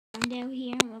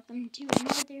here, and welcome to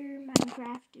another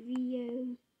Minecraft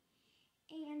video.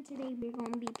 And today we're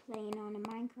going to be playing on a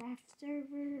Minecraft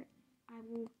server. I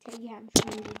will tell you how to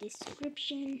join in the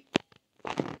description.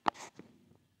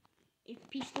 If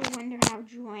people wonder how to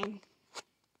join,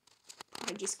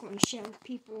 I'm just going to show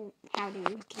people how to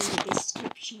look in the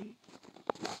description.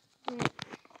 But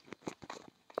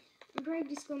I'm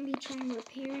probably just going to be trying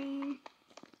repairing,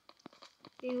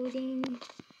 building,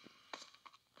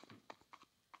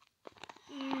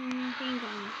 and hang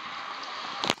on.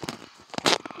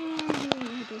 And doing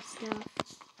other stuff.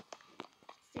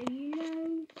 So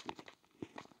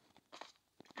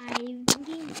I've been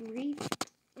getting grief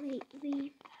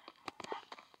lately,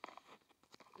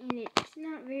 and it's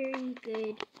not very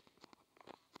good.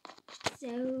 So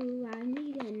I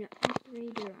need an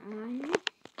operator on,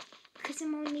 because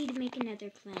I'm gonna need to make another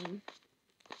claim.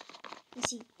 You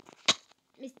see,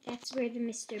 that's where the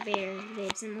Mr. Bear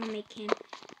lives. I'm gonna make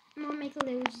a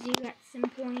little zoo at some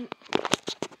point.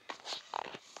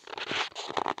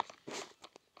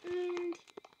 And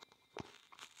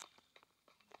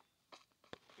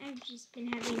I've just been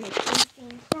having a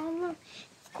sleeping problem.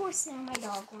 Of course, now my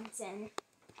dog wants in.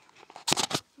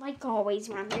 Like always,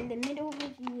 when I'm in the middle of a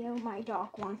video, my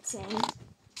dog wants in.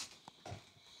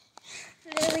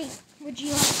 Lily, would you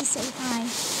like to say hi?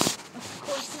 Of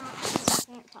course not, because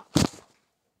I can't talk.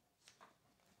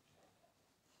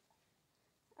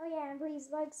 Oh yeah, and please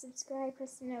like, subscribe,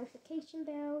 press the notification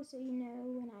bell so you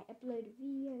know when I upload a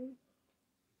video.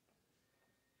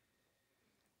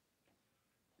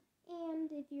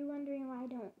 And if you're wondering why I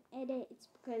don't edit, it's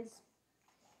because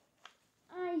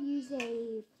I use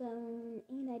a phone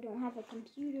and I don't have a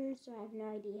computer, so I have no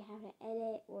idea how to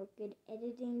edit or good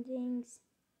editing things.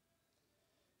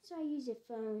 So I use a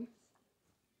phone.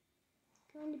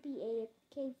 I'm going to be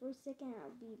AFK for a second.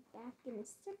 I'll be back in a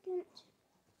second.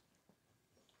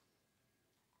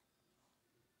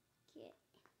 Okay.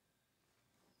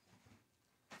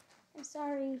 I'm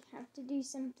sorry, I have to do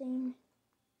something.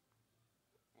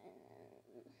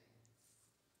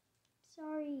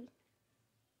 Sorry.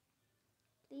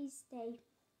 Please stay.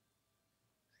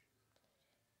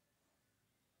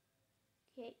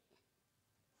 Okay.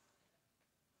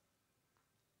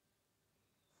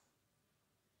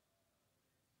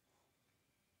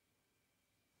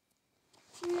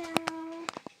 Now.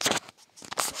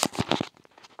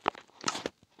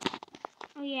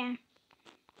 Oh yeah.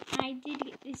 I did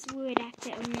get this wood at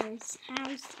the owner's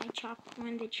house. I chopped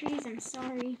one of the trees. I'm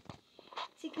sorry.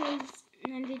 It's because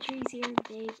none of the trees here are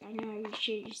big. I know I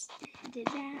should have just did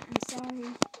that. I'm sorry.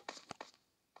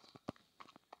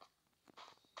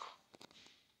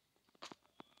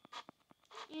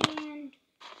 And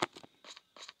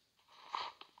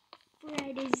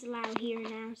Fred is loud here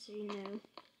now, so you know.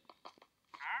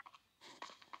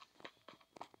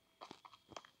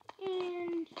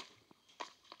 And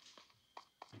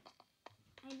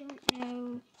I don't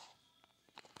know.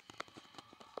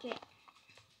 Okay.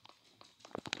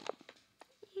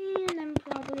 And I'm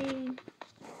probably,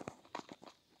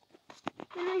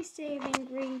 when I say I've been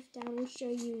griefed, I will show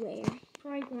you where.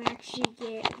 Probably going to actually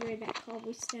get rid of that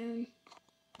cobblestone.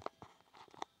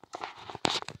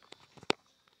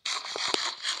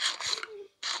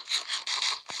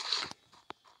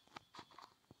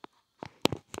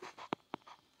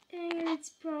 And it's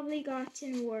probably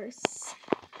gotten worse.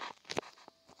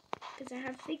 Because I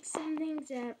have fixed some things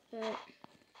up, but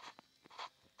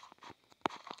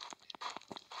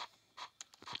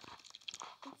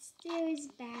it still is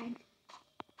bad.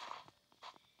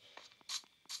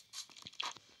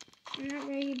 I'm not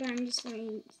ready, but I'm just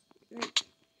going to,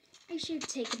 I should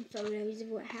have taken photos of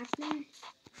what happened.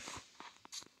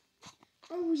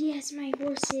 Oh yes, my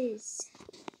horses.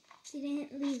 They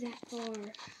didn't leave that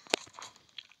far.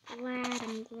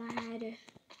 I'm glad.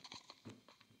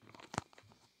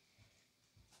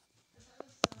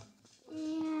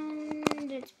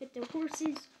 And let's put the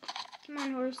horses. Come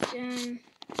on, horse.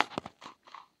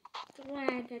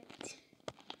 Glad that.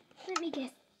 Let me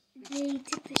guess. They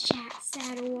took the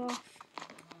saddle off,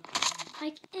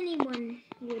 like anyone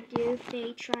would do if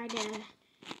they try to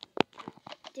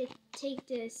take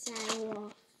the saddle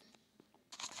off.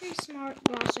 Very smart,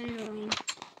 but also annoying.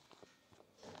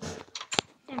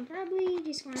 I'm probably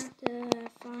just going to have to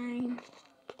find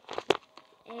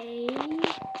a...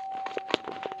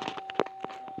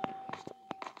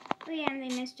 Oh yeah, and they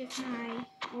messed with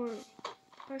or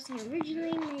person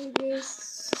originally made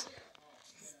this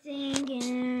thing,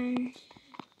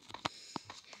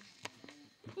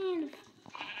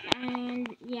 and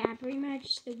yeah, pretty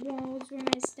much the walls were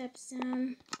messed up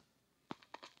some.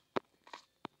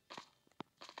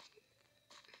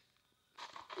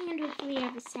 And We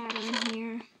have a saddle in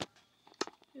here.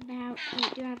 Do I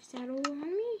have a saddle on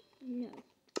me? No.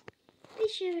 They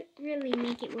should really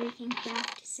make it working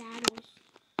craft saddles.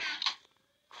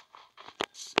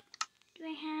 Do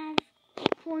I have?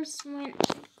 Of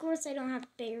course I don't have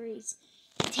berries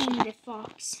to tame the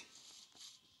fox.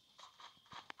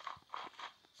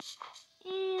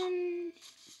 And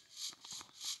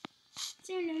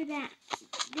so know that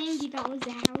thank you, that was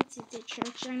the house. It's a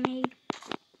church I made.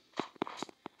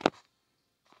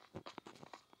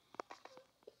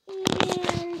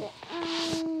 And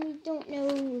I don't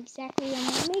know exactly what I'm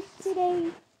gonna make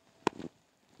today,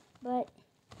 but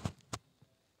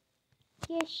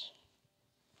yes,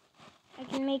 I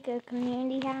can make a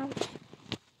community house.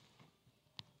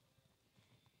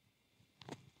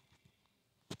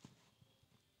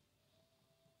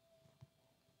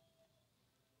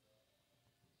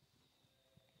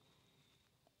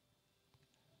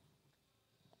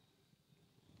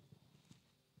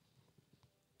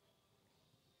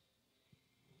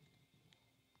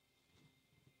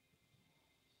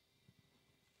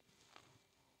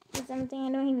 It's something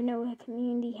I don't even know what a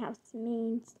community house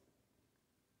means.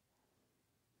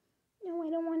 No,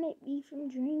 I don't want it to be from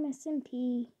Dream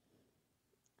SMP.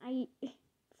 Of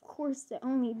course, the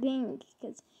only thing,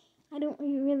 because I don't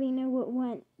really know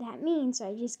what that means, so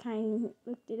I just kind of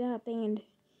looked it up, and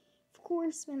of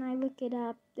course, when I look it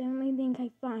up, the only thing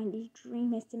I find is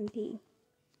Dream SMP.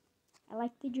 I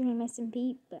like the Dream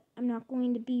SMP, but I'm not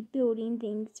going to be building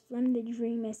things from the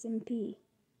Dream SMP.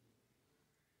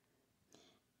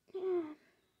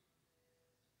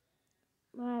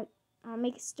 But I'll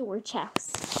make a storage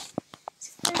house.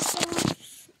 So first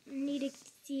off, I need to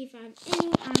see if I have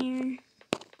any iron,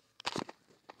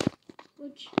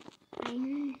 which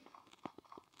iron.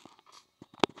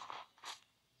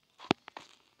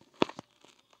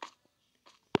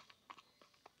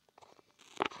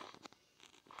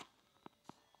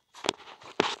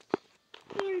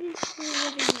 And this is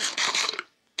over here.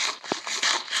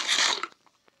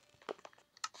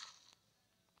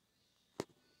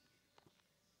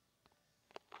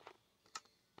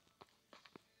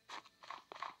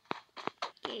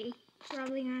 Okay,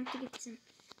 probably gonna have to get some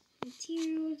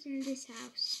materials in this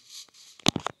house.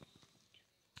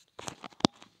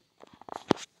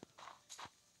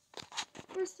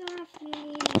 First off, we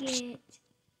need to get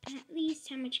at least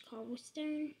how much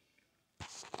cobblestone.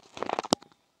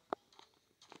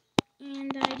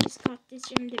 And I just got this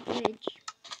from the bridge.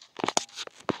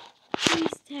 3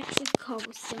 stacks of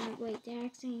cobblestone. Wait, did I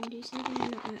actually do something? I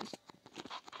don't know.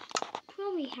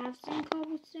 Probably have some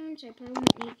cobblestone, so I probably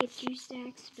won't need to get 2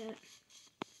 stacks, but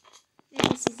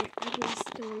this is an ugly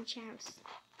storage house.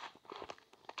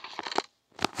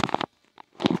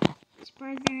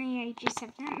 Surprisingly, I just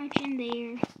have that much in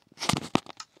there.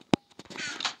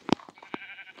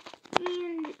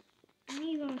 And I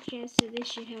need a little chest, so this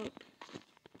should help.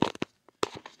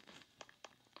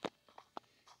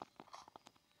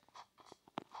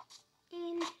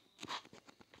 And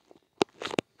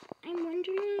I'm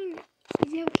wondering,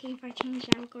 is it okay if I change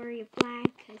the Algoria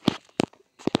flag? Because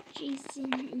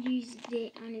Jason used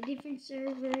it on a different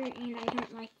server, and I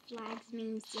don't like flags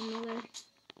being similar.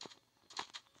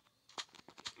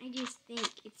 I just think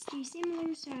it's too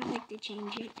similar, so I'd like to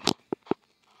change it.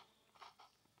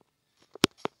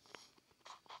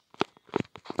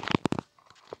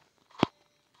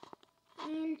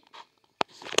 And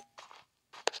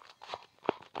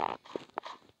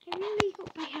I really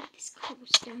hope I have this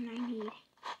cobblestone I need.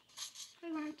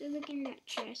 I will have to look in that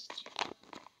chest.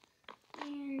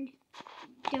 And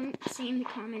don't say in the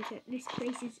comments that this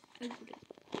place is ugly.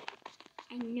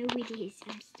 I know it is.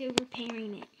 I'm still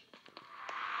repairing it.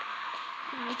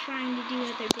 While trying to do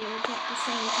other builds at the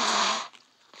same time.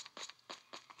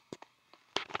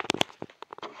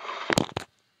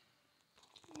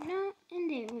 No, and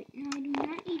there. Wait, no, I do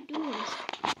not need doors.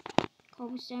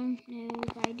 Cobblestone, no,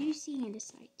 but I do see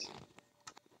andesite.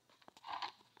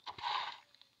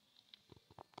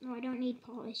 No, I don't need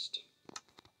polished.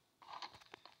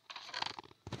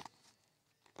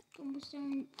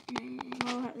 Cobblestone, no.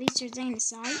 Well, at least there's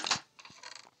andesite.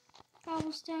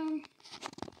 Cobblestone,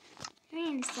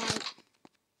 andesite.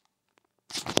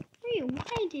 Wait,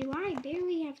 why do I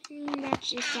barely have 3? That's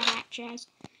just a hat chest.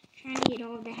 Trying to get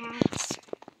all the hats.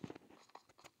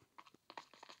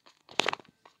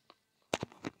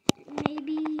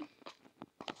 Maybe.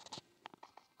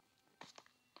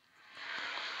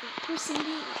 That person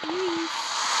didn't agree.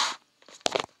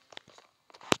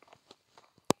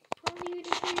 Probably would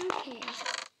have been okay.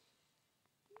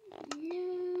 No.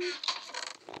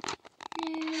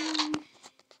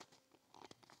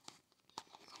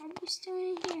 Cobblestone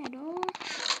in here at all.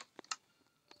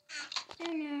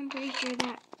 pretty sure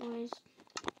that was.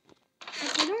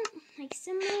 Like, I don't, like,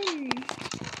 someone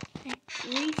that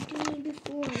briefed me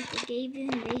before, I forgave them,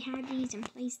 they had these and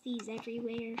placed these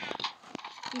everywhere.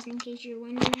 Just in case you're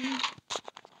wondering.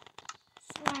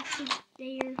 Slacks is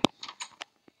there.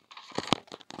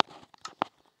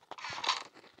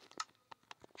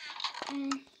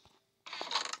 And,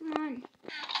 come on.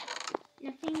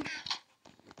 Nothing.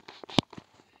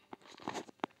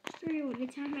 By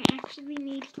the time I actually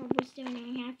need cobblestone,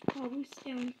 I have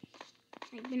cobblestone.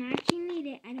 Like, when I actually need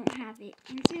it, I don't have it.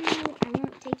 And so, no, I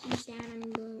won't take these down.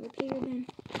 I'm going to repair them.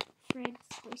 Fred's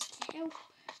supposed to help.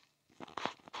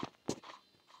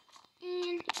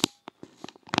 And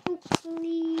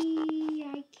hopefully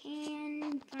I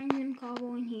can find some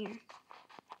cobble in here.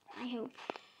 I hope.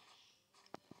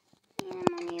 And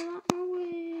I need a lot more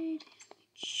wood,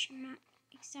 which I'm not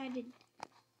excited.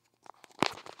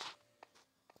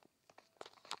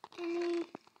 Anything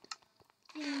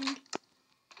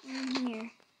in here?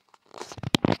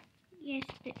 Yes,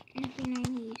 but nothing I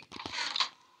need.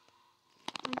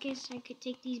 I guess I could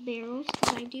take these barrels,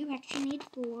 because I do actually need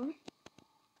 4.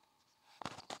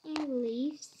 And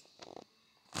leaves.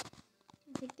 I'll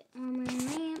take the armor and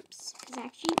lamps, because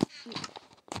actually,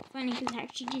 funny, because I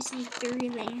actually just need 3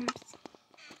 lamps.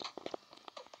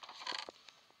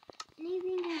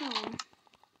 Anything at all.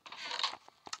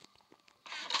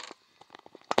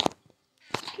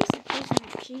 I guess that person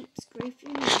actually eats great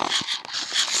food.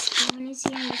 When is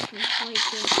here, I'm just going to play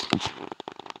this.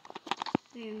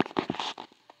 Boom.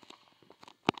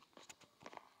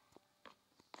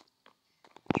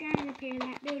 Trying to repair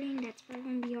that building, that's probably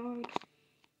going to be hard.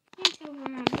 Can't tell if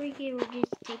I'm going to break it or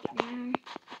just take it down.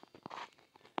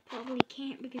 Probably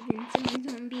can't, because then someone's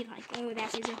going to be like, oh,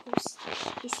 that was a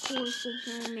historical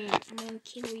moment. I'm going to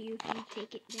kill you if you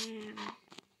take it down.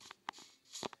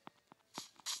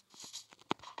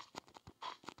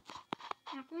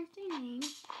 Not going to say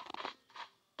names.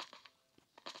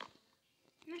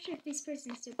 I'm not sure if this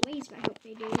person still plays, but I hope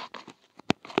they do.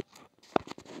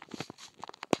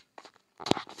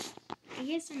 I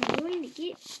guess I'm going to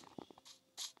get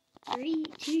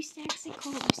 2 stacks of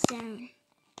cobblestone.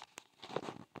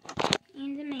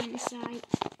 And the andesite.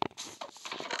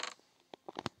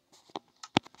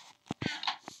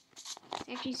 It's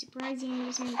actually surprising I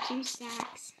just need 2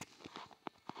 stacks.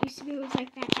 Used to be it was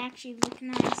like that to actually look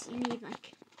nice. You need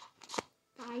like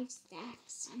 5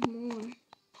 stacks and more.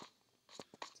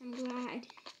 So I'm glad.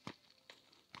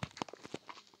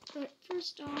 But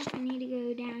first off, I need to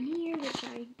go down here, which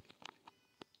I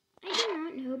did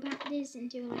not know about this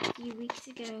until like a few weeks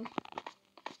ago.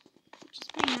 Which is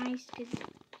pretty nice because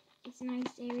it's a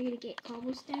nice area to get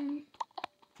cobblestone.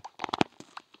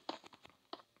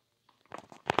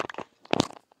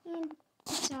 And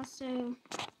it's also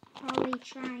probably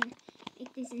try and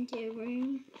make this into a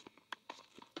room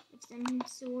of some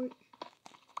sort.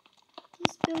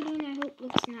 This building I hope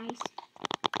looks nice.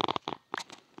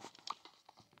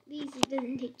 These, it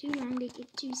doesn't take too long to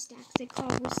get 2 stacks of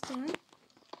cobblestone.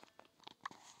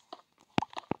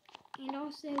 And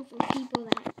also for people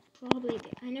that probably,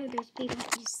 I know there's people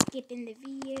that just skip in the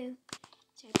video,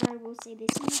 so I probably will say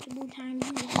this multiple times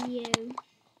in the video.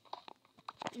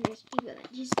 And there's people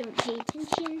that just don't pay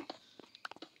attention.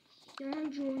 If you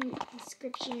want to join the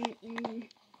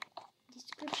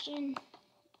description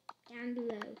down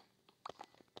below.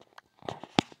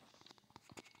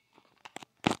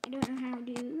 I don't know how to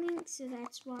do links, so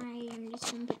that's why I'm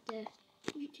just going to put the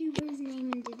YouTuber's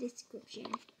name in the description.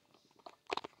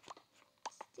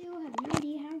 Still have no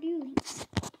idea how to do links.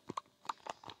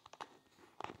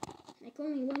 Like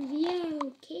only one video,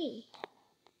 okay.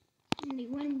 Only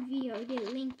one video I did a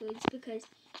link, but it's because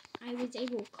I was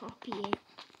able to copy it.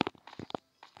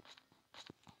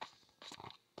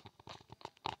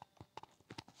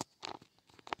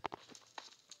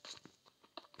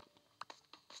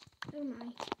 Oh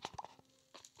my.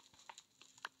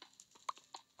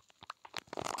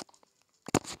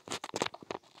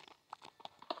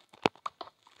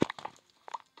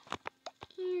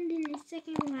 And in a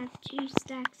second we'll have 2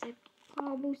 stacks of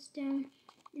cobblestone.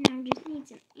 Now I just need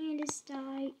some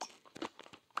andesite.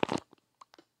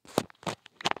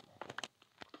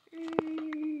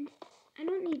 And I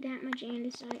don't need that much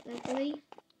andesite, luckily.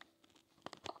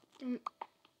 Don't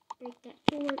break that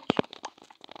torch.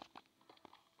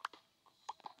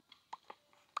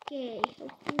 Okay,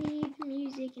 hopefully the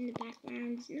music in the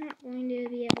background is not going to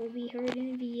be able to be heard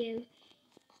in the video.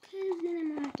 Because then I'm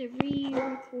going to have to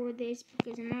re-record this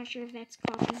because I'm not sure if that's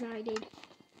copyrighted.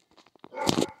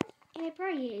 And it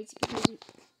probably is because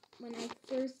when I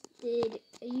first did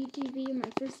a YouTube video,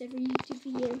 my first ever YouTube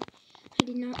video, I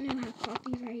did not know how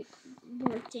copyright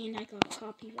worked and I got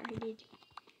copyrighted.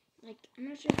 Like, I'm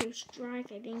not sure if it was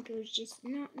strike. I think it was just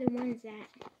not the ones that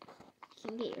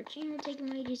can get your channel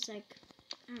taken away. Just like,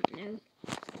 I don't know.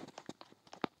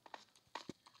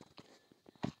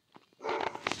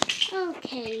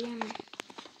 Okay,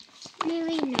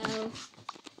 really, no.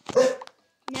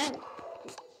 No.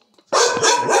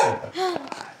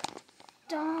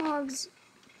 Dogs.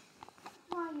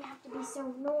 Why you have to be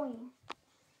so annoying?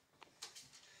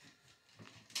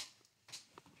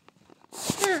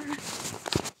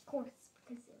 Of course,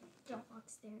 because they're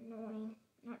dogs, they're annoying.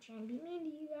 I'm not trying to be mean to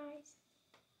you guys.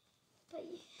 But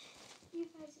you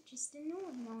guys are just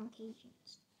annoying on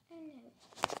occasions. I know.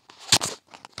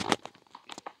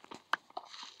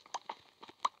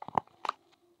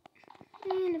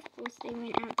 And of course they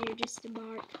went out there just to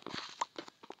bark.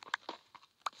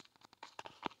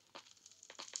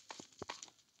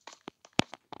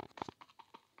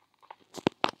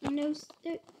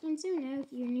 And so now if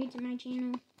you're new to my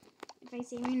channel, if I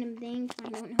say random things, I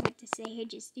don't know what to say, I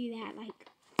just do that. Like,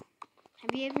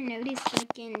 have you ever noticed,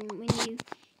 like, when you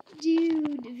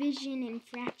do division and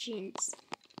fractions,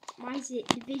 why is it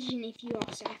division if you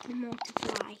also have to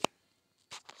multiply?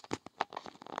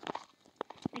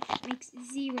 Like, that makes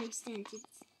 0 sense.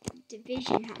 It's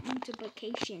division, not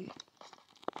multiplication.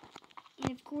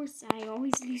 And of course, I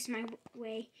always lose my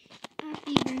way up,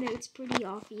 even though it's pretty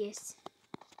obvious.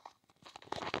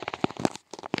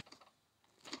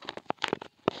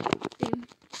 Boom.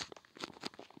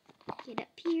 Get up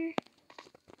here.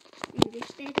 Bring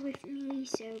this bed with me,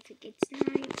 so if it gets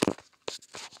night.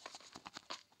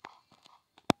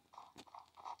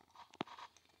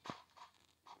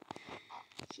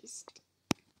 Just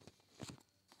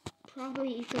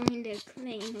probably going to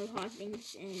claim a lot of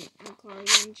things in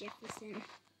Alcari and Jefferson.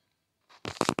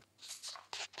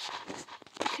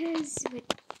 Because with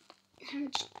how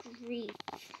much grief.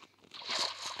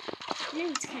 I know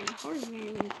it's kind of hard running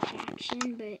into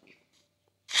faction, but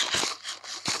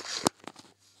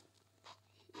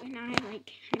when I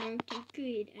don't do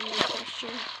good under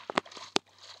pressure,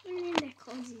 and then that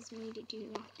causes me to do a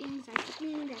lot of things I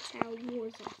think. That's how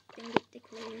wars often get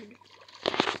declared.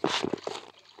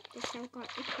 That's how it got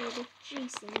declared with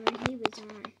Jason when he was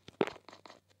on.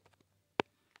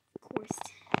 Of course.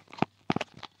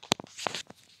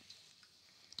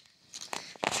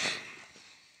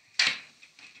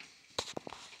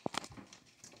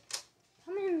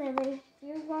 Come in, Lily.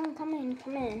 You're going, come in,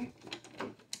 come in.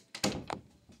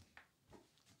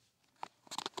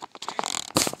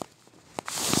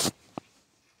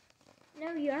 No,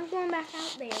 you aren't going back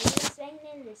out there. You're staying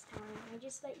in this time. I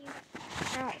just let you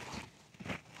out.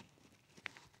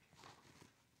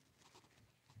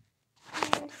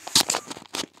 And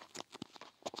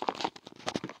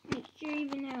make sure,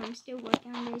 even though I'm still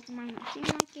working on this, it might not seem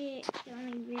like it. The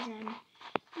only reason it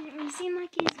doesn't really seem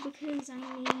like it is because I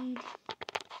need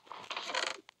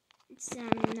some,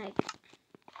 like,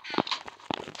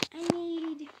 I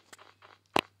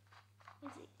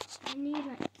need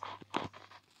like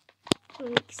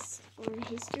books for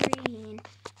history, and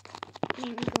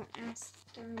maybe go ask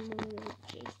Thermal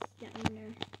Chase the owner.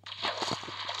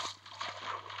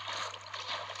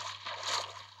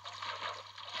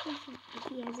 If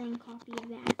he has any copy of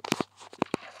that.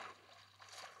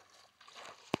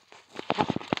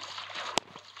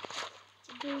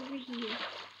 So go over here.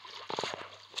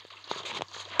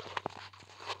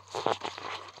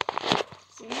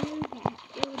 So that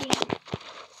building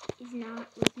was not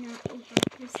a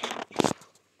hacker's house.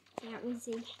 That was a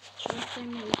shelter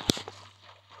made.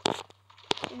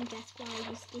 And that's why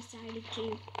I just decided to.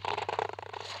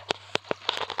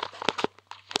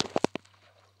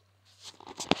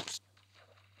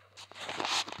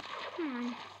 Come on,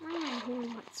 why am I a whole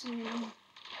lot swimming?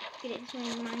 Good at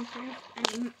swimming in Minecraft.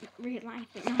 I mean, real life,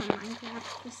 but not Minecraft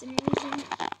for some reason.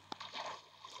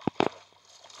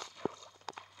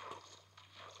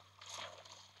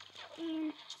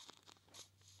 And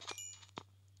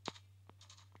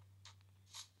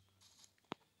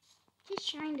just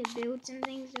trying to build some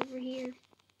things over here.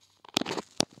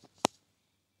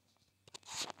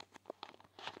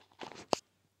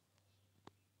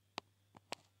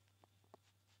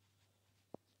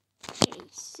 Okay,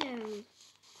 so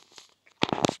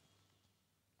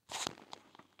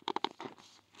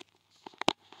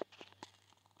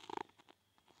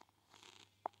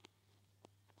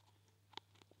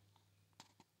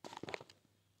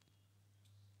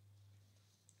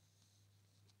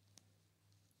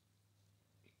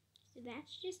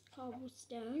that's just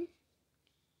cobblestone.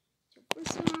 So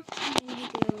first off, I'm going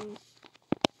to go,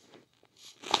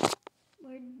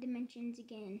 where are the dimensions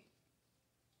again?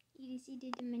 You see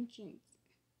the dimensions.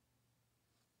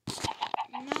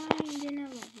 9, then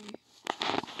 11.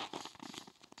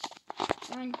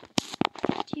 1,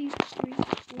 2, 3,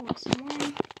 4. So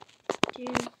 1, 2,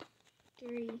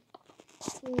 3,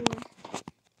 4,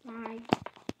 5,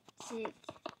 6,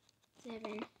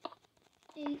 7,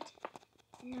 8,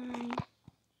 9,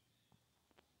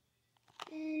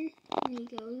 10. And you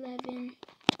go 11.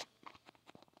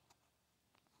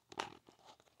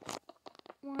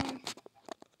 1,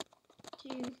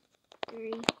 2,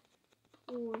 3,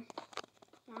 4,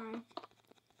 5,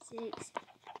 6,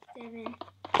 7,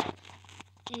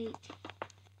 8,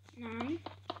 9,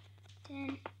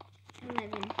 10,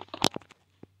 11.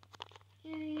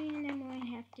 And I'm going to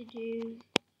have to do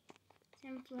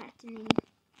some flattening.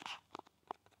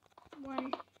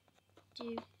 1,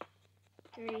 2,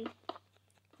 3,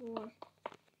 4,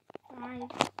 5,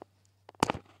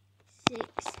 6.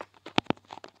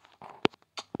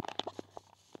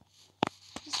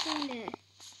 Just going to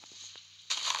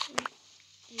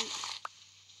 8,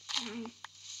 9,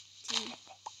 10,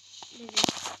 11.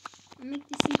 I'll make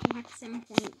this equal at some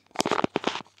point.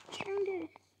 Trying to.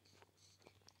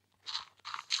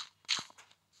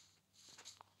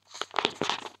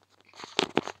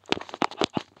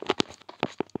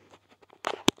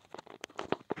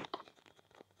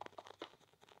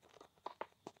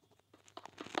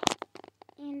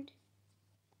 And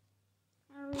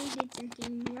I already did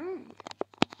something wrong.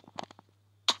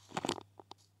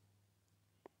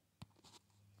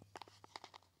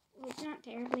 Well, it's not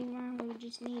terribly wrong. We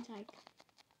just need like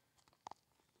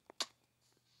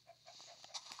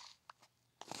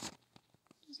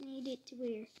need it to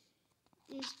where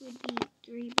this would be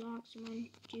 3 blocks. 1,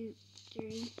 2,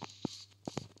 3.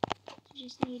 So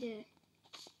just need a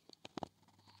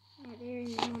right there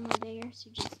and normal there. So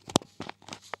just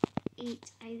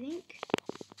 8, I think.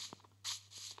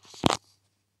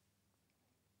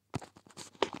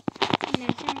 And I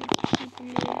kind of keep them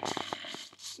there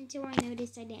until I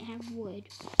noticed I didn't have wood.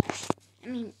 I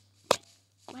mean,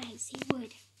 why I say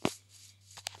wood?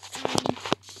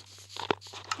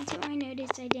 Until I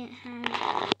noticed I didn't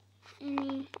have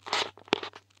any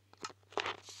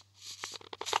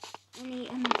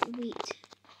wheat.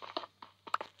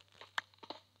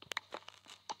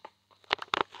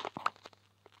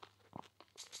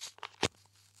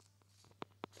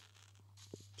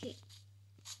 Okay.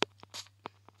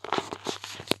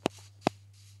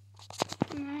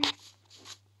 Come on.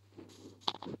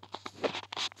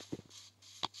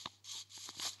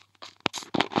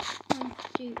 One,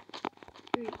 2,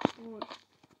 3, 4.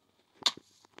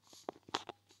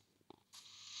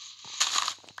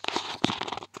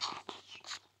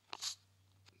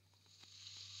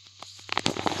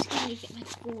 Just gonna make it like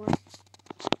 4.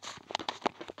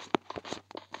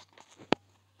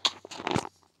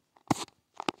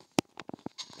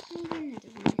 Maybe another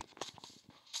one.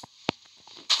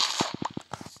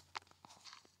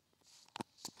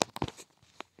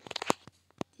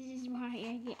 This is why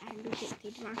I get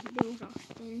addicted when I build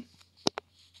often.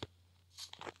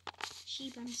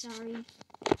 Sheep, I'm sorry.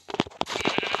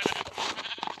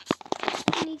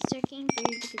 I need to start getting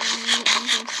food because I know that I'm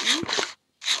going to sleep.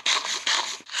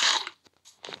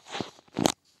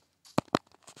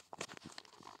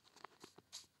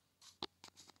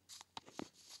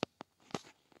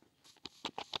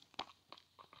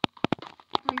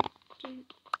 One, 2,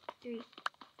 3,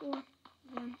 4.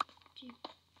 1, 2,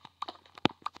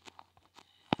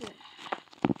 4.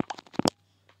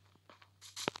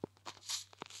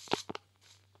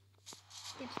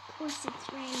 Of course it's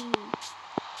raining.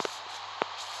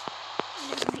 I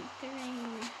don't like the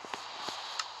rain.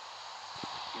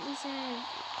 At least I have,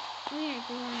 oh yeah, I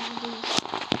go on these.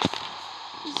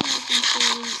 These are some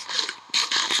series.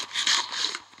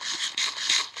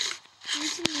 I'm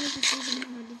just gonna use this as a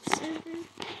modded server.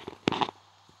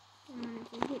 Don't mind if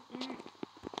I hit that.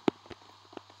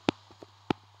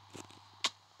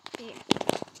 There.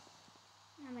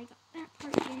 Now I got that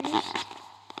part finished.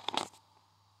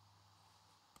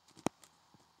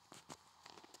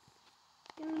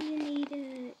 Going to need to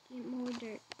get more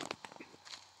dirt.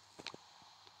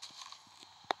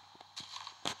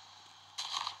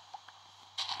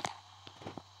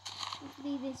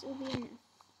 Hopefully this will be enough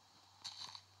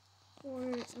for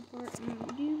a part I'm going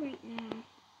to do right now.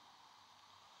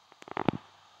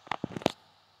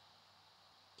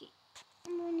 Okay,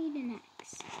 I'm going to need an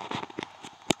axe.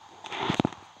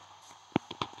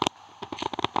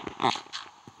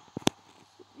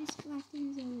 This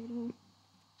flattens a little.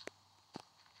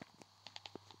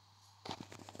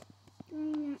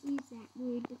 I'm going to not use that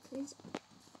wood because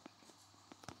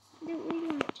I don't really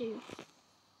want to.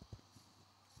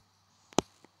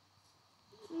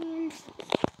 And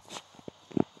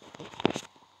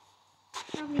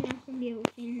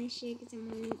shit because I'm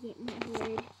going to get my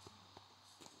wood.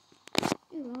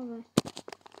 Ooh, lava.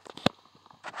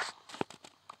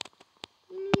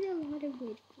 You need a lot of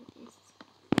wood for this.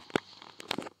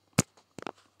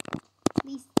 At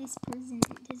least this person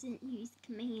doesn't use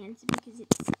commands because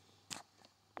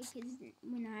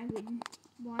when I would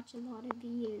watch a lot of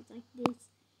videos like this,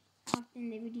 often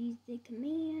they would use the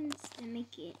commands to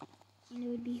make it, and it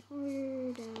would be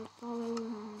harder to follow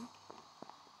along.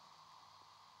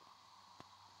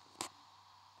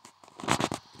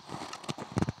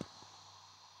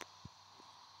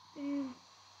 Boom.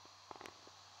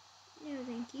 No,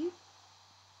 thank you.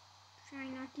 Try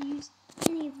not to use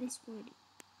any of this wood.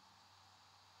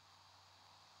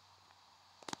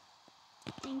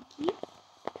 Thank you.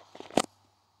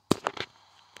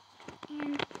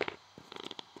 And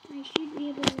I should be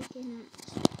able to make an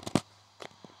axe.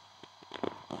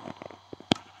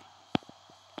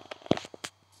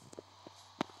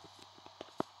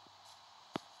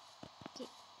 Okay.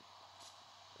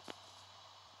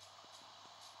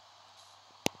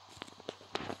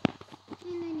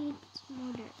 And I need some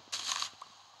more dirt.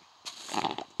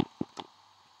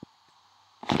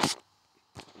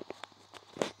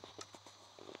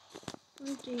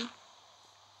 One, two.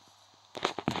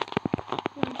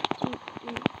 1, 2,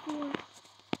 3, 4.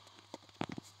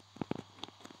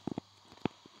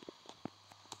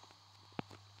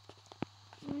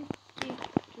 1, 2, 3,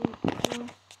 4.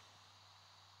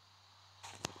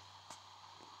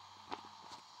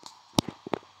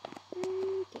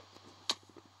 Okay.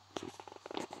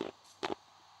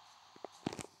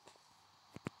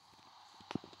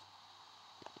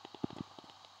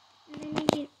 And then I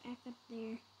get back up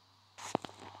there.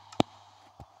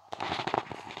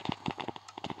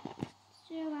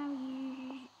 So I'll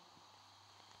use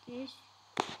this.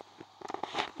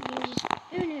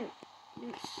 Oh no. No.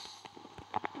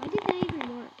 Why did that even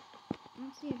work?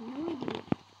 Honestly, I have no idea.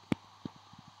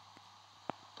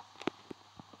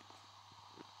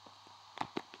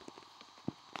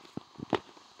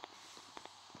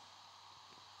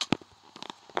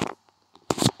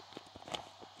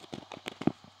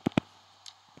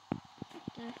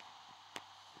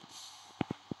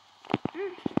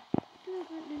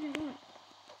 What does it want?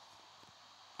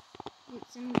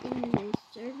 It's something in the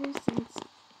server since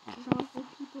probably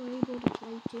people are able to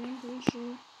play too, I'm pretty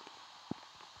sure.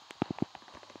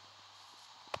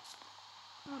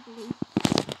 Probably.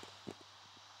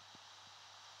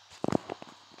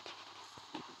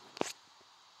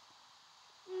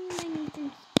 And I need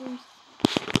some spruce.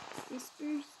 The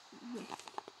spruce, yes.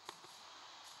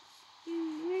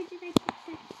 Dude, where did I put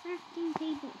that crafting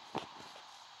table?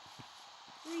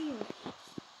 Real.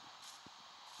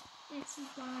 This is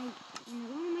why in a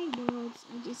lot of my worlds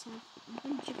I just have a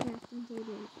bunch of crafting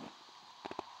tables.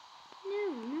 No,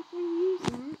 I'm not going to use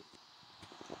that.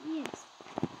 Yes.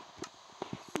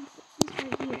 This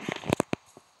right here.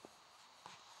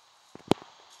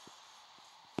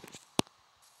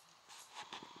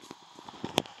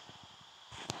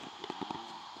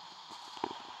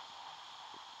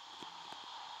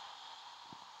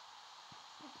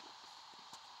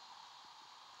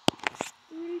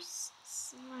 Spruce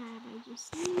slab. I just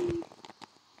need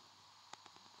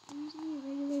using a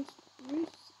regular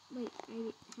spruce. Wait, I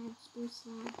have spruce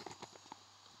slabs.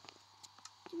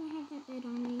 Do I have that bed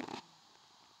on me?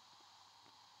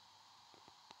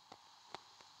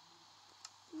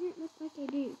 Doesn't look like I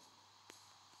do.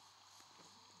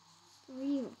 For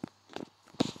real.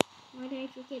 Why did I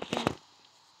forget that?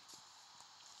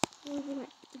 Or what?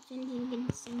 Defending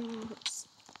against the mobs.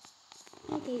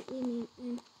 Okay, leave me.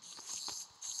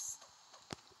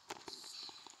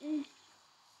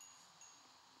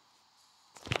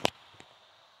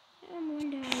 I'm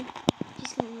gonna die.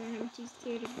 Just gonna run. I'm too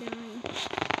scared of dying.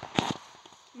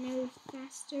 No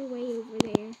faster way over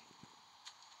there.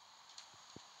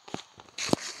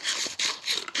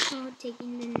 Oh,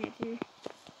 taking the nether.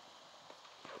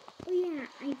 Oh yeah,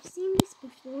 I've seen this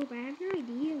before, but I have no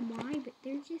idea why, but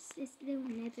there's just this little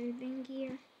nether thing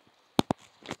here.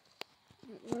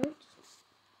 It works.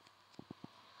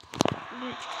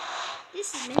 But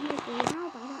this has been here for a while,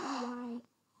 but I don't know why.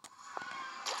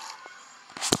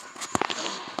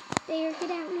 Bear,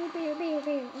 get out. No, bear.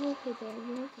 Okay, bear,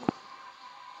 you're okay.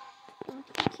 Don't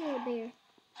kill a bear.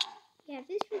 Yeah, if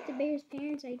this was the bear's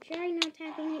parents, I'd try not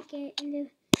having it get in the...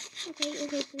 Okay,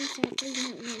 please stop, please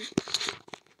don't run.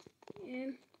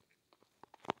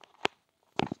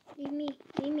 Leave me.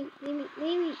 When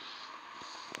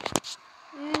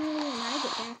I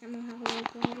get back, I'm gonna have a little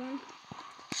problem.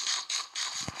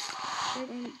 They're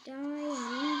gonna die and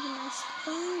leave my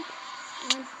spawn.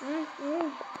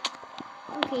 Run.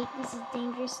 Okay, this is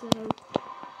dangerous though.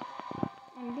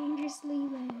 I'm just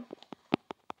leave him.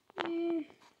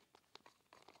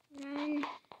 Run.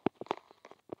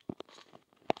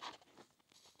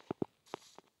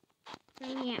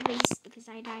 Oh yeah, race because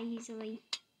I die easily.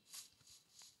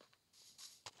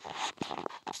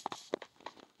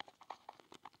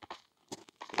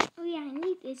 Oh yeah, I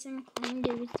need this. I'm claimed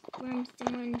it was from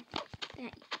someone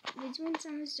that was once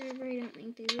on the server. I don't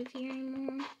think they live here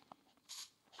anymore.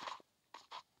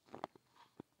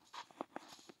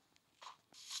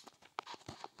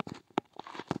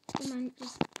 Come on,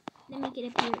 just let me get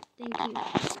up here. Thank you.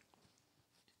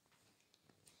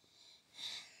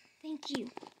 Thank you.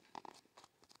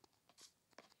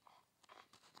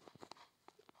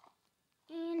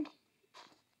 And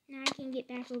now I can get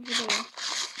back over there.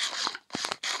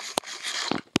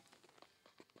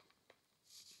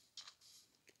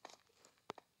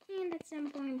 And at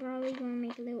some point, I'm probably going to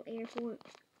make a little airport.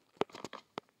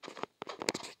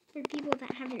 For people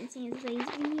that haven't seen his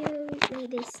latest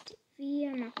video,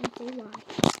 I'm not going to say why.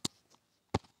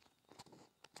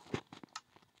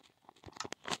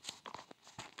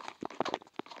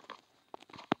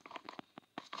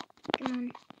 Come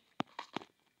on.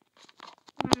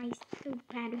 Why am I so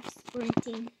bad at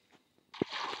sprinting?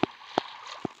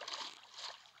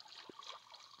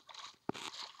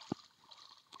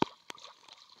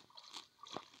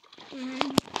 Come on.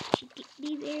 Should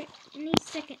be there any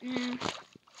second now.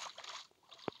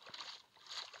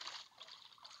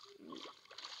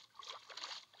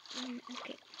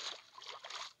 Okay.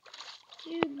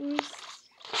 2 boosts.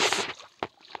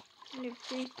 And the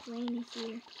first plane is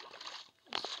here.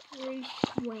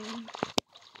 First wing.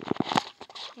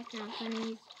 That's not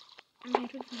funny. I'm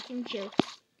not making jokes.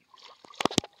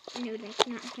 No, that's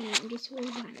not funny. I'm just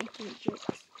horrible at making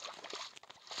jokes.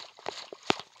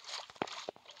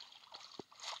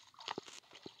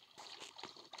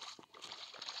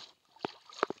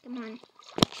 Come on.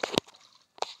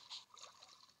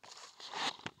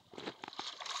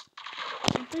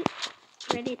 I put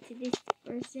credit to this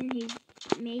person who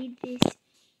made this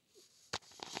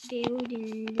build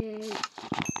in the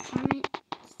comment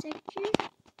section.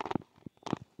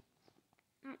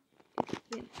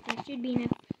 Okay, that should be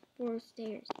enough for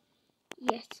stairs.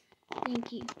 Yes,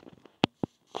 thank you.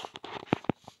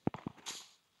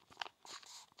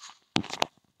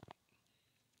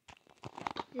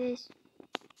 This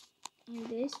and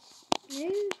this. No.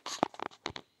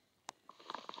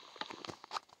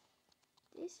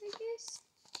 This, I guess.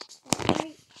 That's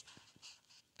right.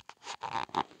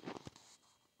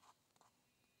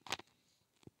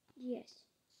 Yes.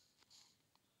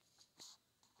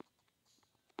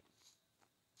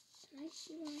 Nice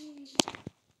line.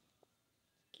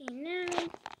 Okay, now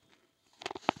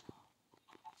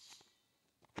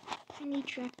I need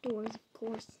trapdoors, of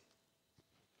course.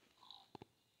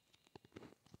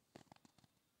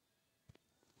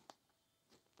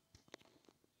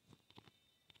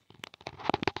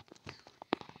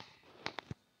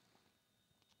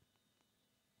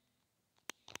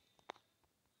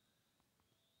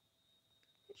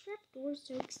 The trapdoor's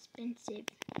so expensive.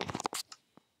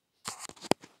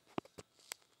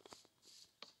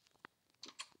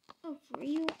 Oh, for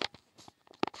real?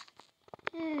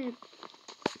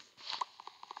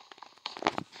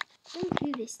 Don't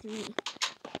do this to me.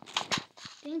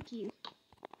 Thank you.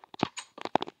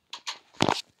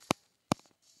 I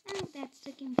think that's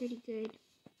looking pretty good.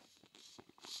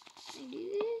 Can I do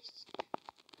this?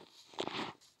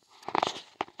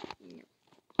 No.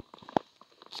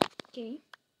 Okay.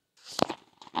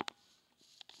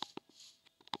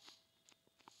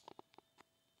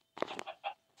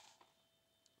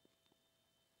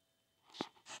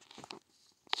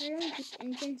 I don't keep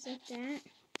entrance like that.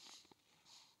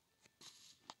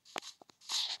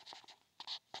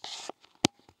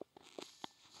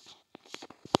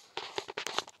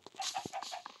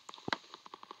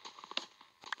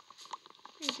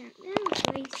 That was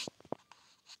waste.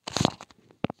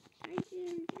 I do.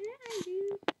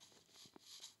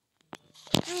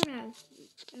 Oh no.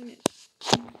 Oh no.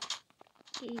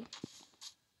 Okay.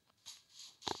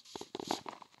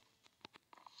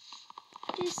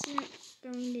 Just not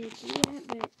going to do that,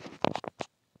 but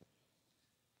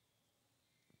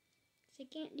I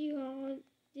can't do all of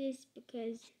this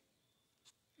because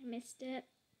I messed up.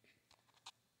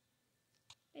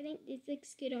 I think this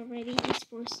looks good already, just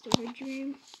for storage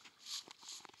room.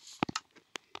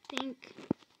 I think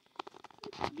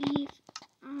if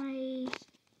I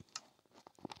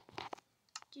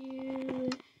do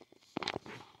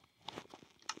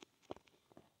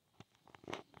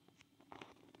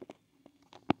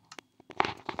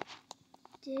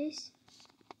this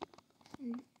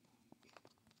and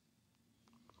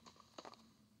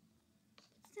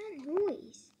what's that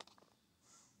noise?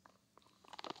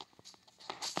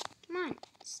 Come on,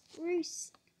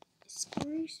 Spruce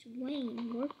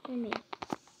Wayne, work for me.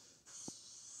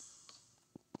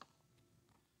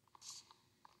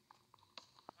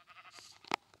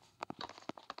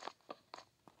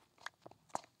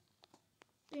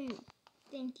 Boom.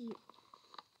 Thank you.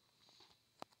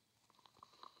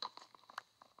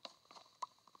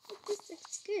 This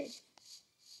looks good.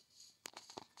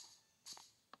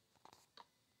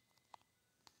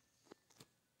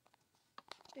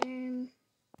 Boom.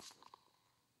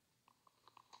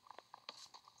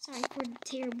 Sorry for the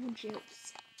terrible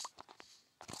jokes.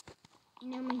 I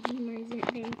know my humor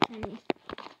isn't very funny.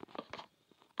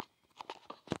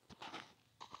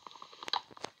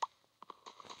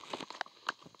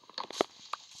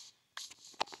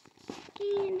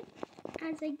 And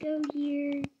as I go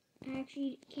here, I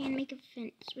actually can make a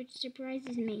fence, which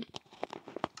surprises me.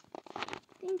 I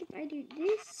think if I do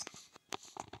this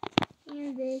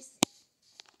and this,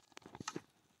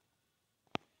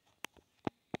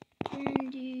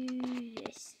 and do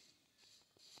this,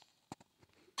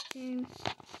 boom,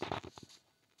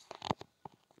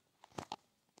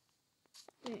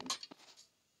 boom.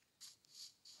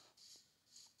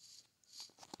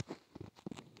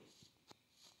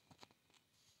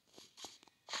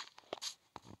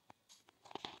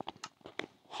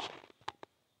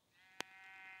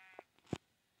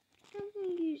 I'm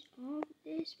going to use all of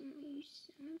this, I'm going to use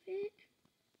some of it.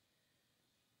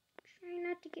 Try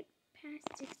not to get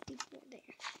past 64 there.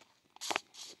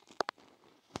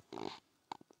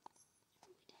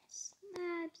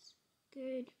 Slabs,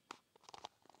 good.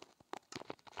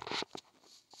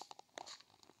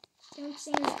 Don't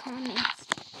say in the comments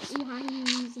why you're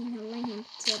using a lamp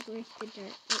to break the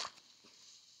dirt.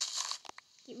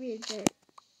 Get rid of dirt.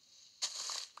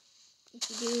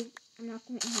 If you do, I'm not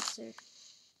going to answer.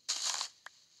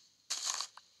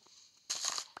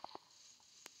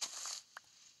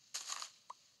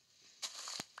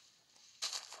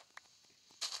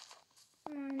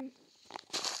 Come on.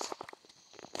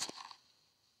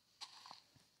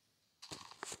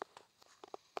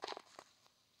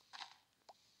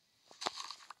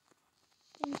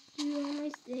 Thank you,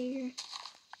 almost there.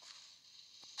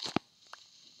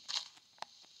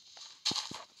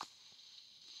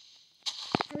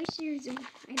 I wish there was I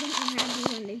don't know how to do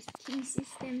one of those key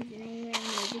systems and anyway, and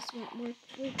they just won't work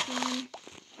full time.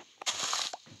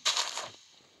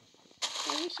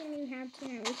 I wish I knew how to,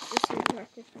 and I wish this would work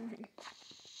with one.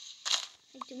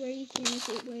 Like to where you can make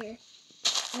it where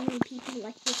only people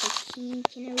like with a key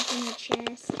can open a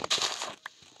chest.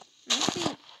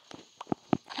 Honestly,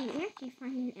 can we actually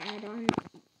find an add-on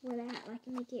for that? Like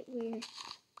make it where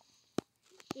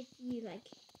if you like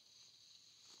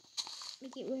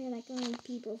make it where like only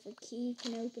people with a key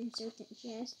can open certain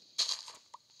chests.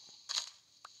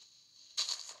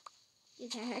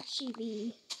 It'd actually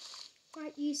be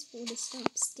quite useful to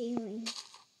stop stealing.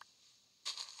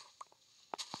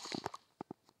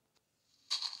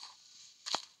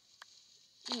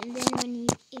 And then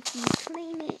if you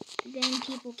claim it, then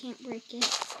people can't break it.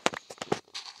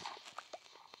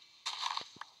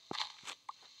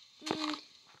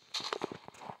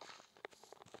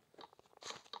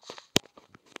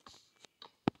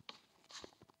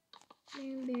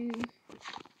 And boom, boom.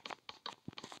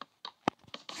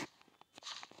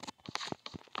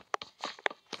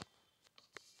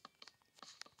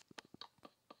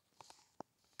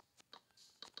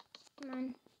 Come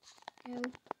on, go.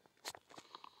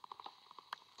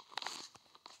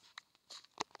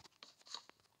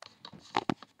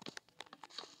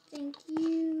 Thank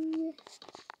you.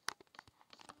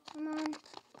 Come on.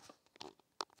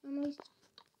 Almost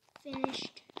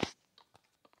finished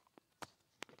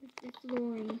with the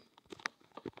flooring.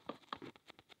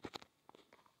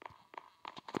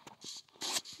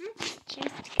 How much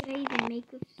chest could I even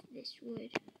make with this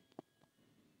wood?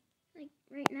 Like,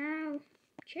 right now,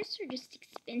 chests are just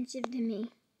expensive to me.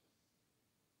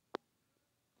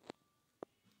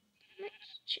 How much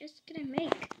chests could I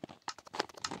make?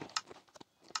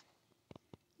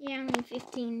 Yeah, only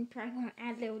 15. Probably gonna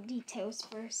add little details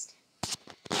first.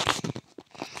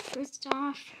 First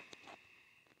off,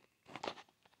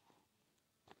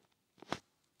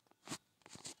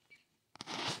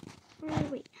 oh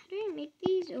wait, how do I make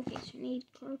these? Okay, so I need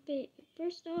carpet.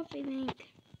 First off, I think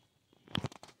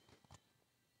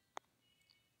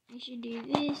I should do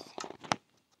this.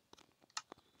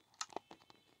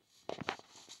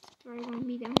 It's probably gonna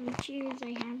be the only chairs I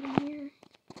have in here.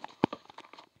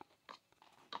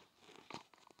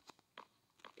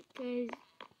 Because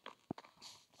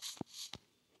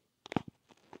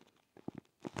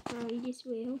probably just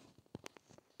will.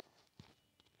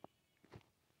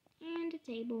 the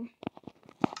table.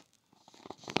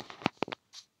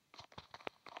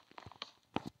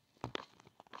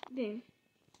 Boom.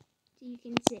 So you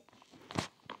can sit.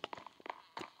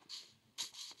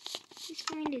 Just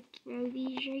going to throw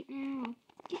these right now. I'll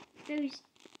get those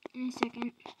in a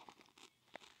second.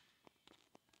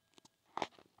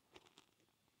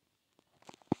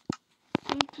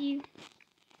 Thank you.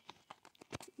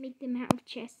 Make them out of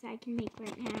chests I can make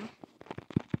right now.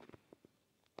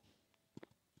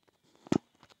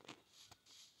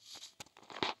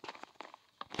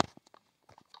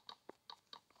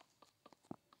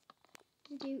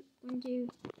 Do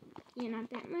yeah, not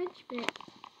that much, but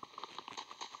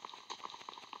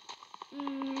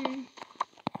and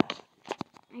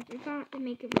I forgot to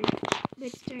make a roof, but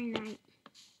it's during night.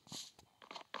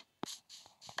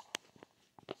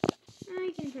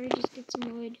 I can probably just get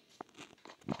some wood.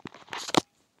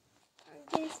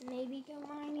 I guess maybe go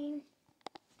mining.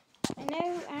 I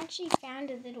know I actually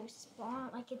found a little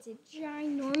spot, like it's a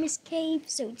ginormous cave,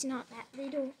 so it's not that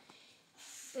little,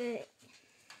 but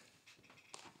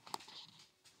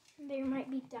there might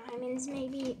be diamonds,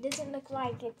 maybe. It doesn't look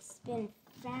like it's been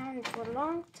found for a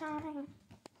long time.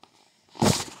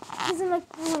 It doesn't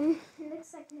look fun. It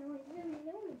looks like no one really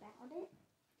knows about it.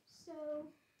 So,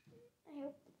 I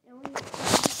hope no one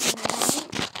knows about it.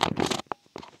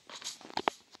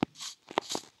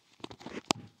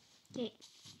 Okay.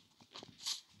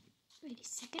 Wait a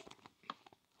second.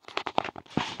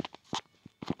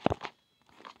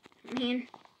 Man.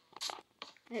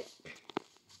 Oh,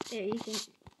 there you can...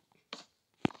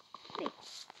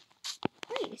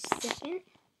 Wait a second.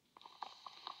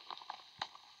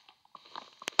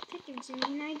 I think there's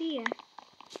an idea.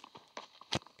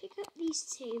 Pick up these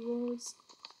tables.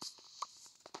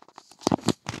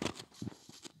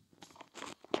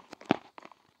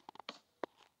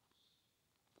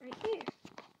 Right here.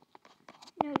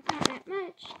 No, it's not that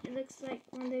much. It looks like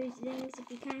one of those things, if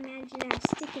you can imagine that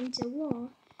sticking to a wall.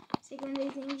 It's like one of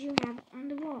those things you have on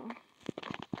the wall.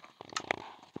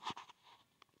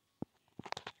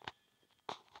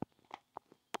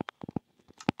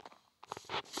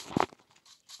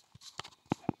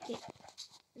 Okay,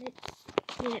 let's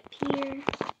get up here.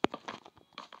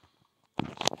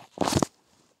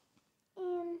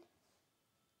 And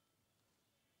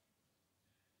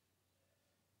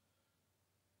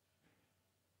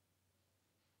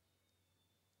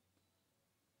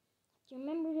do you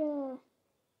remember the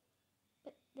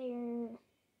their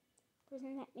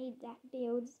person that made that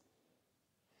builds?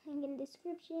 Link in the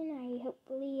description.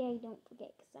 Hopefully I don't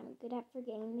forget, because I'm good at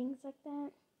forgetting things like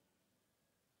that.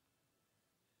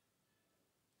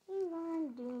 And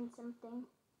I'm doing something.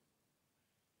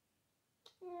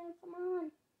 Yeah, come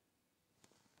on.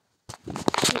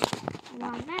 Okay.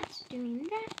 While that's doing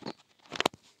that.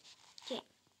 Okay.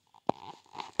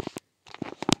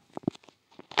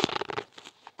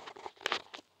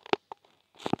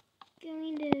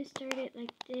 Going to start it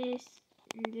like this,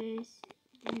 and this,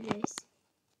 and this.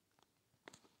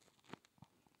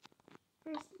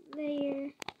 First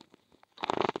layer.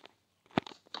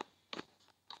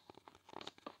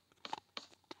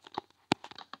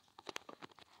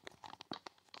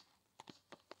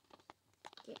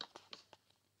 Okay.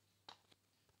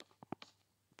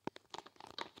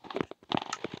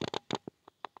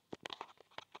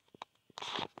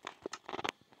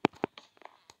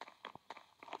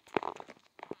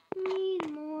 Need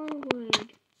more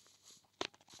wood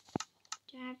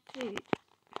to have food.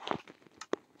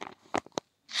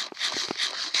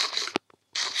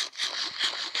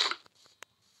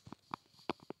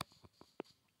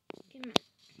 Come on.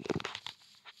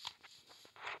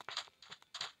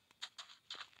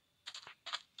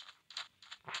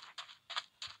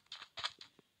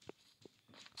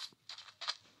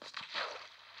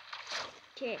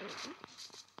 Okay.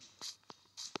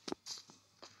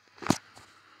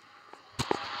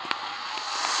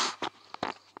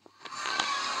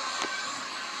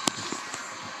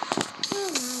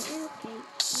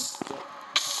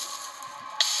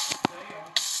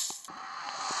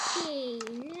 Okay,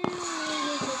 now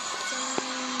we get some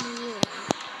wood.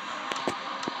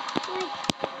 Like,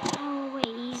 oh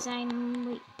wait,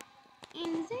 wait.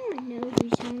 And there know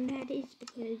whose home that is,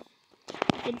 because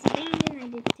if it's abandoned, I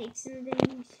did take some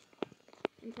things.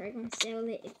 I'm probably gonna sell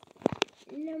it if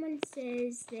no one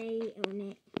says they own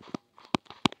it.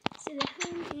 So the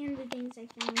home and the things I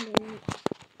found in it.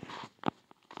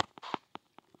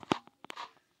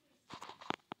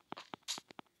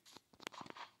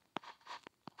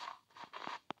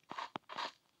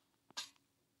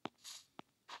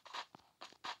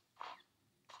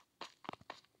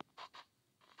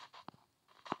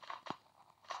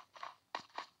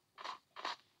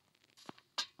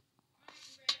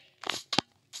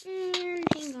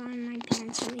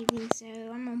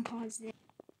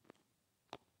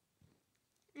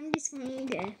 I'm just going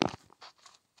to,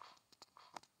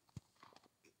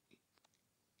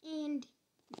 and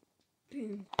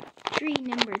boom, tree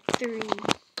number 3.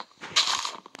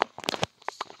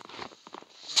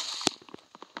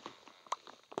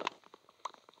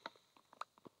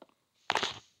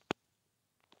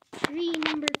 Tree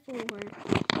number 4.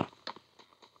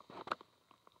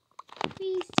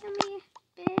 Please tell me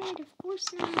a bed. Of course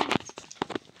not.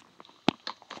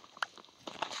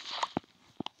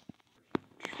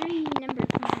 Tree number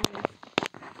 5.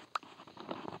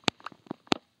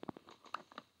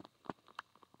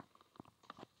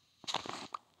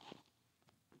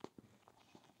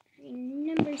 Tree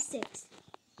number 6.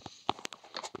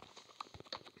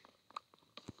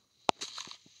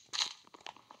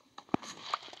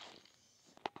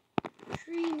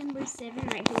 Tree number 7,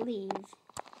 I believe.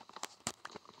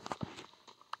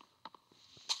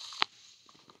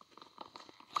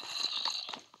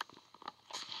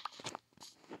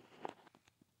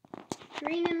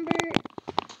 Tree number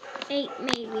 8,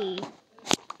 maybe.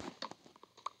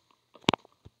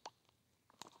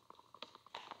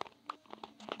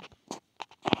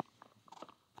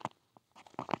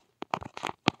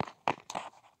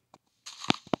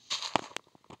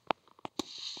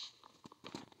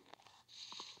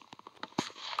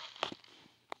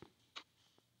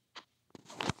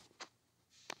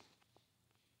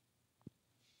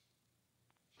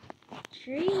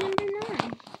 Tree number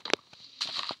 9.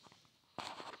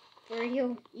 For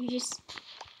real, you just...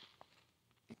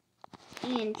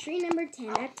 And tree number 10,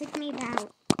 that took me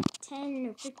about 10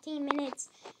 or 15 minutes.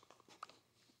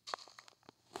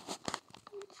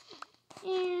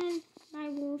 And my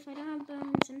wolf, I don't have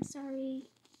bones, I'm sorry.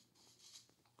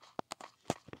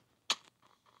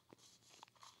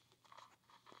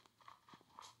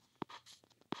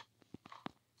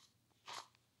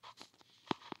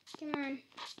 Come on.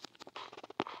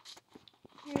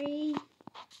 Hurry.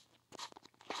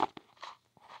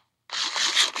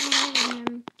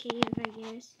 Cave, I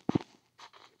guess.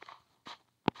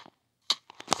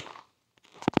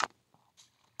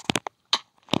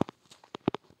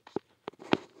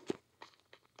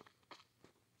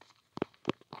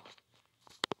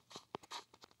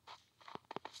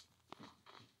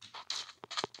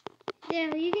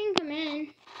 Yeah, you can come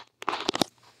in.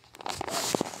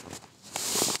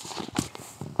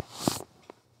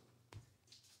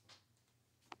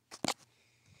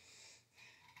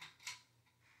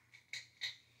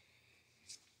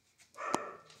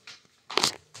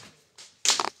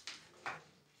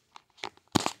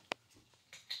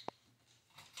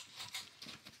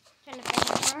 Trying to find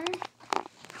a barn.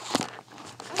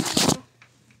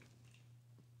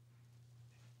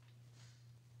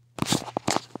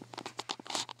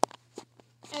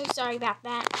 Oh, sorry about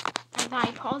that. I thought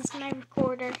I paused my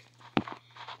recorder.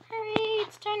 Hurry,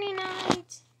 it's tiny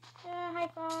night. Hi,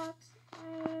 Fox.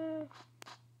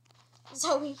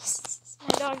 Zoe's.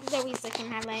 My dog Zoe's licking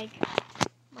my leg.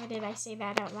 Why did I say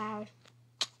that out loud?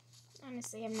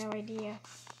 Honestly, I have no idea.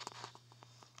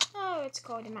 Oh, it's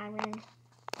cold in my room.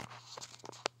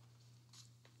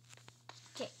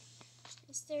 Okay,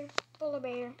 Mr. Polar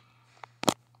Bear,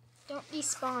 don't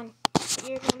despawn.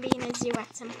 You're gonna be in a zoo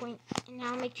at some point, and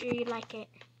I'll make sure you like it.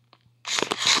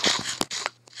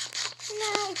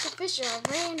 No, it's official. I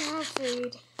ran out of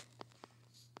food.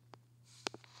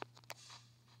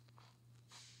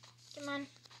 Come on.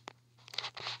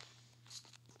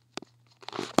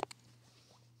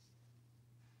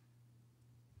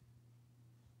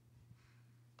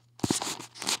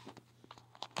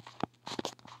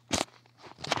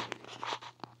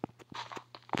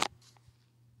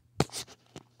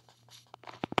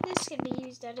 This could be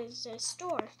used as a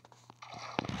store.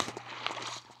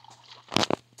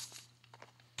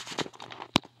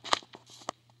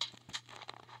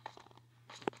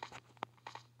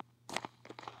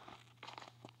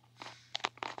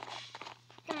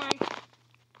 Come on.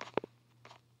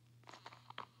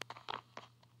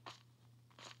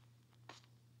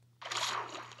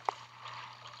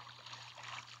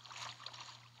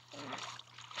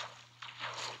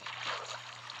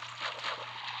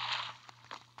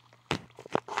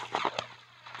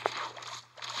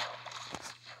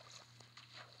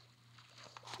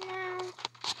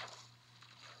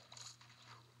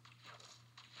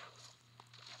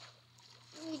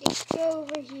 Go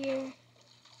over here.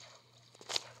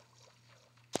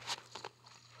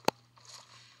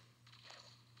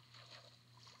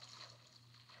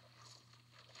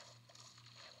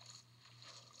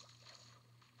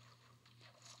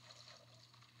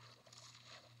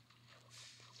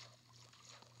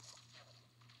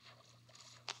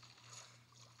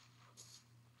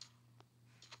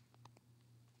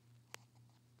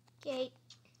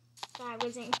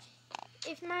 wasn't.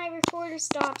 If my recorder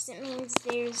stops, it means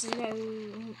there's no.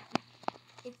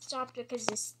 It stopped because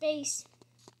of space.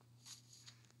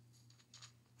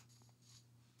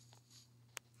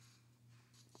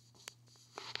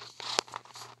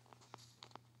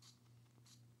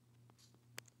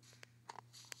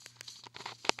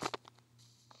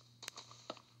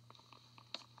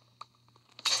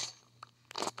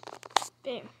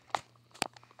 Boom.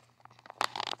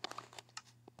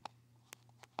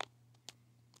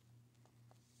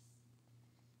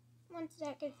 Once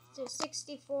that gets to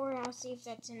 64, I'll see if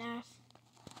that's enough.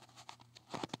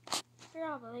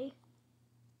 Probably.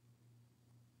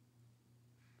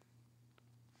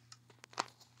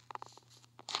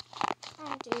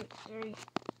 One, two, three.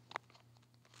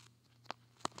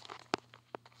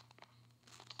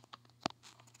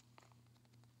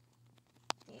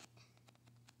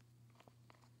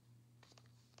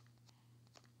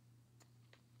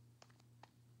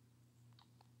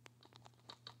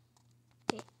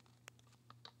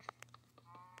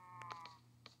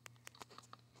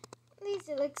 At least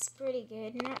it looks pretty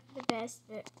good. Not the best,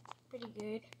 but pretty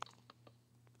good.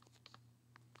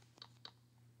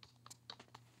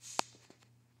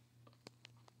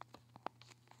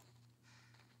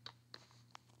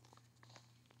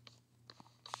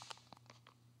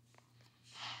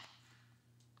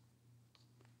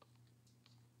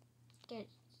 Good.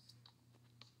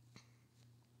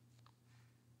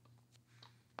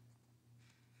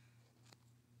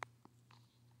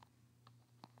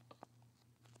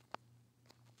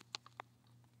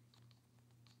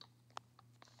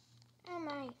 Oh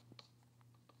my.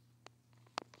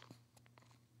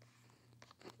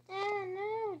 Oh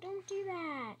no, don't do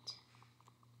that.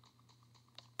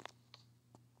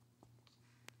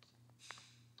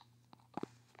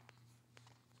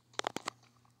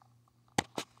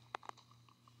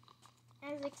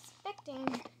 I was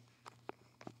expecting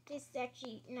this to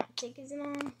actually not take as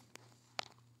long.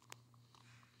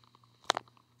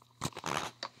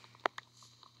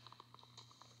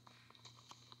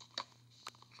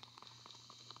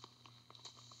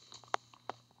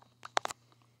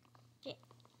 Okay.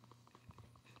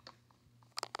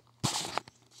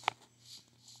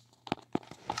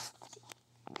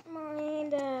 I'm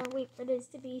going to wait for this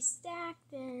to be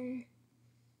stacked and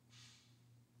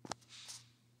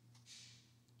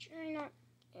try not.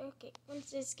 Okay,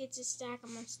 once this gets a stack,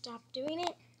 I'm going to stop doing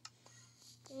it.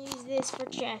 Use this for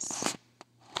chests.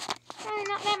 Probably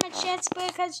not that much chests,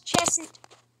 because chests,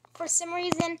 for some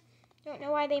reason, don't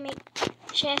know why they make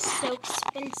chests so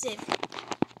expensive.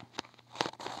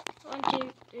 1,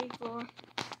 2, 3, 4,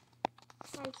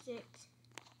 5, 6.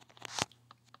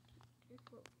 3,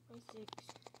 4, 5, 6.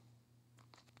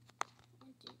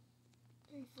 1, 2,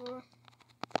 3, 4.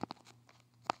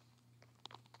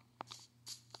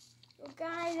 Well,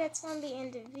 guys, that's going to be the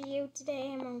end of the video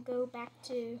today. I'm going to go back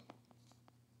to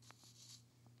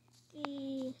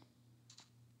the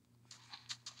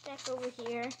deck over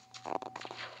here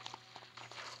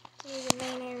to the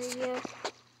main area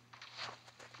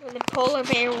where the polar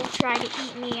bear will try to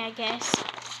eat me, I guess.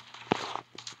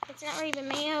 It's not even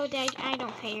me. Oh, I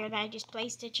don't care that I just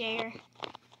placed a chair.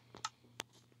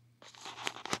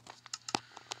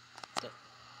 Okay.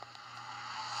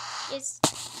 Just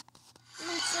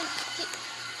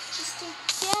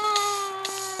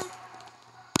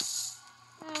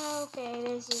okay,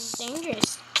 this is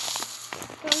dangerous.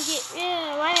 Don't get,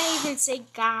 why did I even say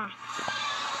God?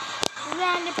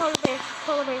 Run the polar bear,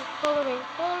 polar bear, polar bear,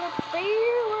 polar bear,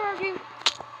 where are you?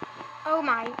 Oh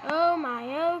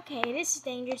my, okay, this is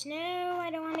dangerous. No, I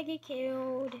don't want to get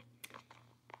killed.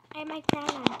 I have my crown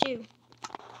on too.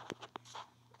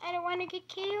 I don't want to get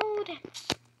killed.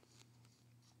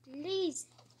 Please.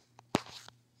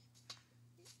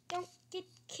 Don't get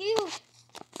killed.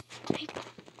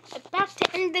 I'm about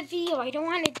to end the video. I don't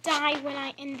want to die when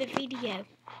I end the video.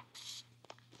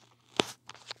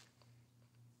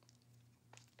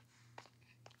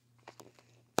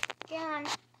 Come on.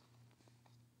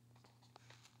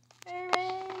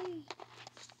 Hurry.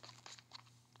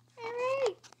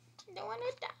 Hurry. I don't want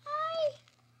to die.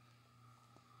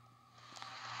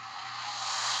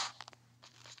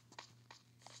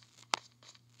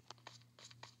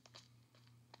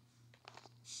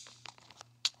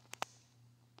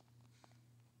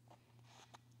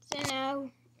 So now,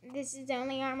 this is the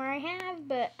only armor I have,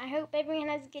 but I hope everyone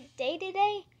has a good day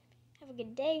today. Have a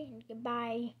good day and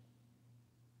goodbye.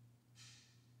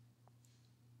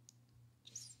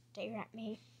 Just stare at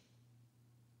me.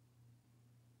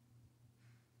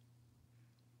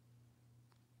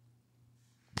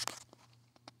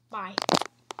 Bye.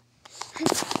 So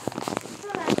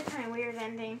that's a kind of weird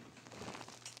ending.